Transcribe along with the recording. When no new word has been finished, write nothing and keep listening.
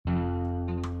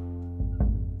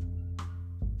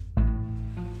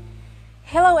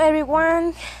Hello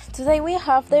everyone! Today we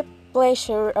have the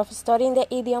pleasure of studying the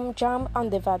idiom jump on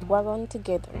the bandwagon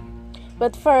together.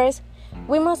 But first,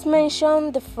 we must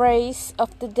mention the phrase of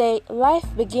the day, life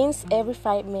begins every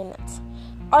 5 minutes.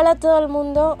 Hola a todo el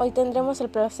mundo, hoy tendremos el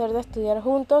placer de estudiar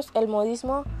juntos el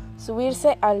modismo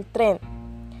subirse al tren.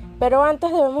 Pero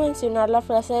antes debemos mencionar la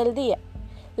frase del día.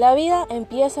 La vida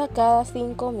empieza cada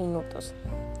 5 minutos.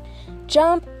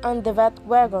 Jump on the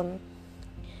bandwagon.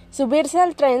 Subirse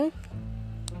al tren.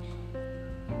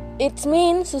 It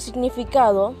means su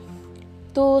significado,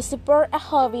 to support a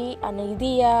hobby, an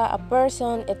idea, a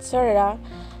person, etc.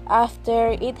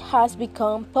 after it has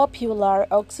become popular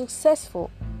or successful.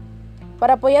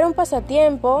 Para apoyar un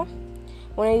pasatiempo,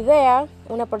 una idea,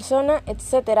 una persona,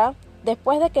 etc.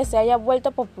 después de que se haya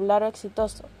vuelto popular o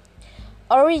exitoso.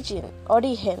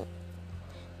 Origen.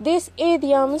 These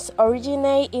idioms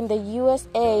originate in the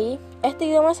USA. Este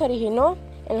idioma se originó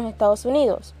en los Estados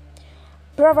Unidos.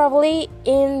 Probably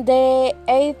in the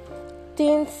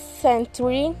 18th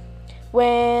century,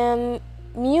 when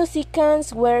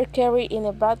musicians were carried in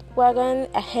a bandwagon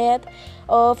ahead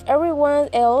of everyone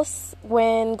else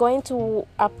when going to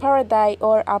a parade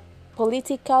or a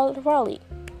political rally.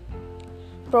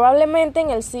 Probablemente en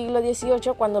el siglo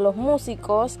XVIII, cuando los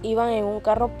músicos iban en un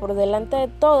carro por delante de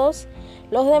todos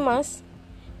los demás,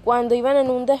 cuando iban en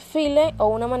un desfile o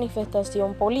una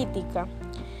manifestación política.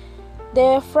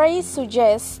 The phrase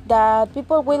suggests that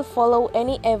people will follow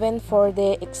any event for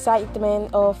the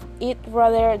excitement of it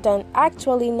rather than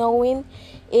actually knowing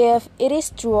if it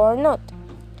is true or not.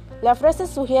 La frase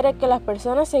sugiere que las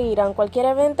personas seguirán cualquier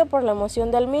evento por la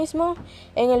emoción del mismo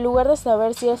en el lugar de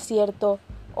saber si es cierto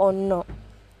o no.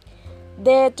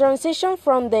 The transition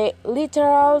from the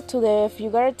literal to the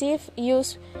figurative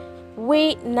use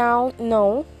we now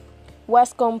know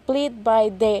was complete by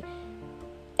the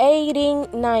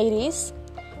 1890s.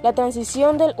 La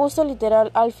transición del uso literal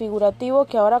al figurativo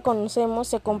que ahora conocemos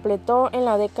se completó en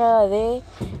la década de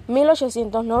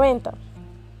 1890.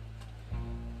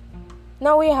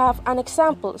 Now we have an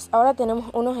examples. Ahora tenemos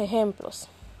unos ejemplos.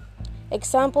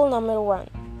 Example number 1.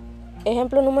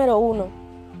 Ejemplo número 1.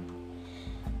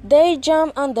 They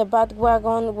jump on the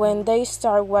bandwagon when they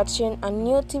start watching a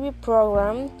new TV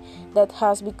program that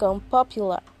has become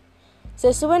popular.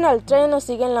 Se suben al tren o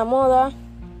siguen la moda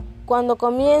cuando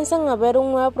comienzan a ver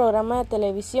un nuevo programa de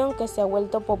televisión que se ha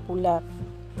vuelto popular.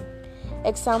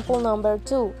 Example number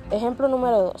 2. Ejemplo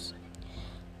número 2.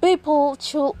 People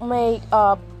should make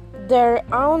up their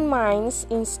own minds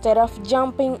instead of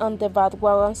jumping on the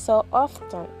bandwagon so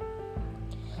often.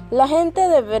 La gente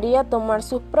debería tomar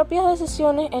sus propias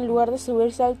decisiones en lugar de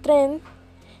subirse al tren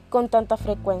con tanta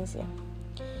frecuencia.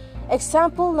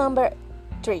 Example number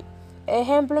 3.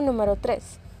 Ejemplo número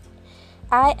 3.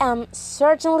 I am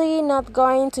certainly not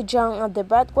going to jump on the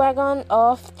bandwagon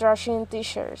of trashing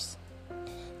teachers.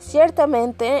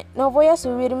 Ciertamente no voy a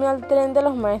subirme al tren de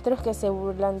los maestros que se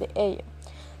burlan de ello.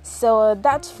 So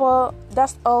that's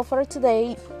all for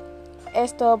today.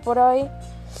 Es todo por hoy.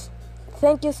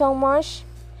 Thank you so much.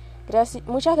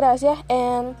 Muchas gracias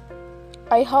and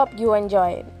I hope you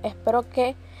enjoy it. Espero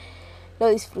que lo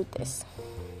disfrutes.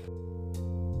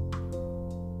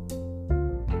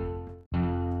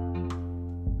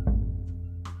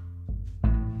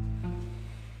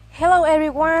 Hello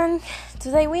everyone!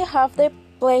 Today we have the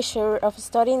pleasure of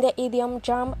studying the idiom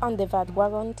jump on the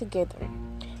bandwagon together.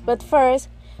 But first,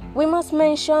 we must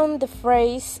mention the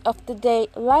phrase of the day,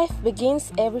 life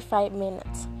begins every 5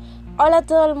 minutes. Hola a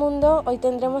todo el mundo, hoy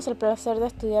tendremos el placer de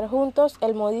estudiar juntos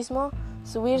el modismo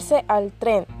subirse al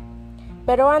tren.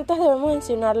 Pero antes debemos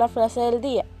mencionar la frase del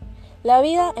día. La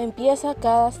vida empieza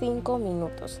cada 5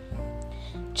 minutos.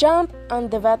 Jump on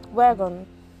the bandwagon.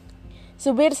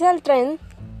 Subirse al tren.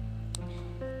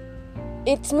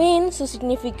 It means su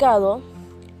significado,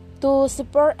 to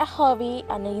support a hobby,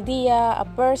 an idea, a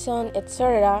person,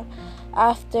 etc.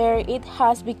 after it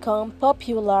has become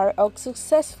popular or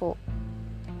successful.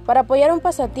 Para apoyar un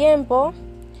pasatiempo,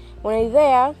 una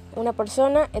idea, una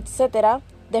persona, etc.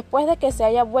 después de que se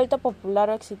haya vuelto popular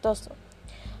o exitoso.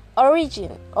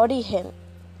 Origen.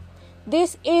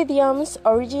 These idioms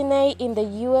originate in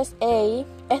the USA.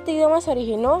 Este idioma se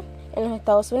originó en los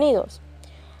Estados Unidos.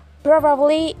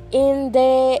 Probably in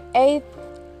the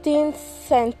 18th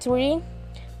century,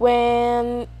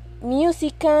 when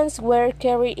musicians were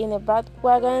carried in a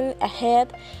bandwagon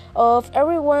ahead of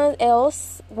everyone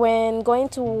else when going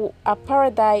to a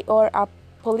parade or a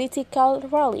political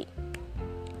rally.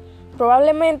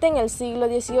 Probablemente en el siglo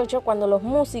XVIII, cuando los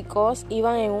músicos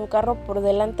iban en un carro por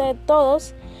delante de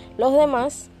todos los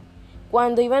demás,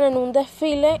 cuando iban en un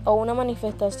desfile o una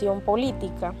manifestación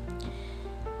política.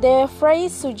 The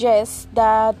phrase suggests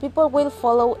that people will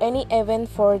follow any event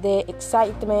for the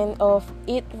excitement of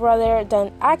it rather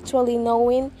than actually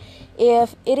knowing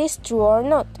if it is true or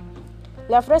not.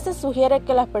 La frase sugiere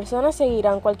que las personas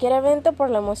seguirán cualquier evento por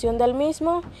la emoción del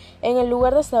mismo en el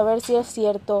lugar de saber si es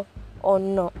cierto o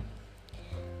no.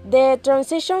 The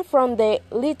transition from the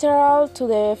literal to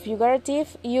the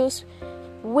figurative use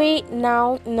we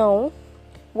now know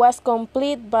was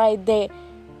complete by the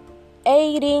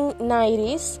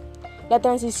 1890s. La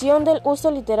transición del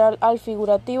uso literal al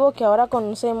figurativo que ahora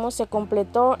conocemos se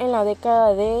completó en la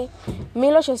década de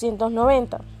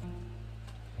 1890.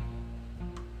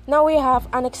 Now we have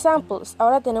an examples.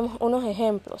 Ahora tenemos unos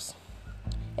ejemplos.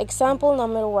 Example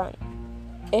number 1.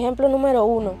 Ejemplo número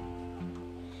 1.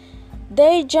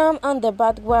 They jump on the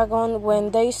bandwagon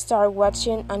when they start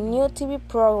watching a new TV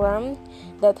program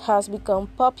that has become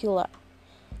popular.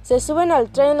 Se suben al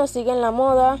tren o siguen la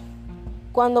moda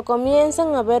cuando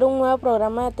comienzan a ver un nuevo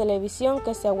programa de televisión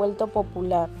que se ha vuelto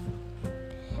popular.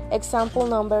 Example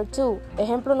number 2.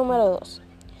 Ejemplo número 2.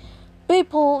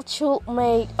 People should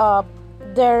make up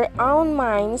their own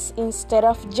minds instead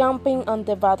of jumping on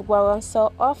the bandwagon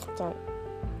so often.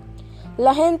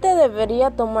 La gente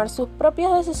debería tomar sus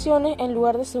propias decisiones en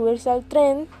lugar de subirse al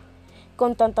tren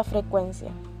con tanta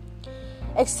frecuencia.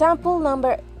 Example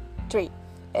number 3.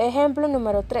 Ejemplo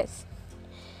número 3.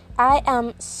 I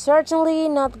am certainly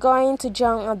not going to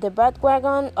jump on the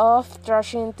bandwagon of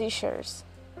trashing teachers.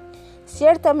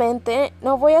 Ciertamente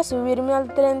no voy a subirme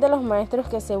al tren de los maestros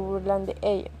que se burlan de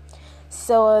ello.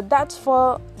 So that's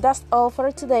all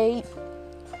for today.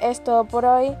 Es todo por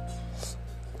hoy.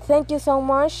 Thank you so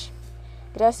much.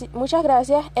 Muchas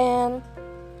gracias and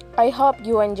I hope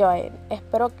you enjoy it.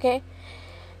 Espero que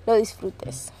lo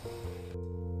disfrutes.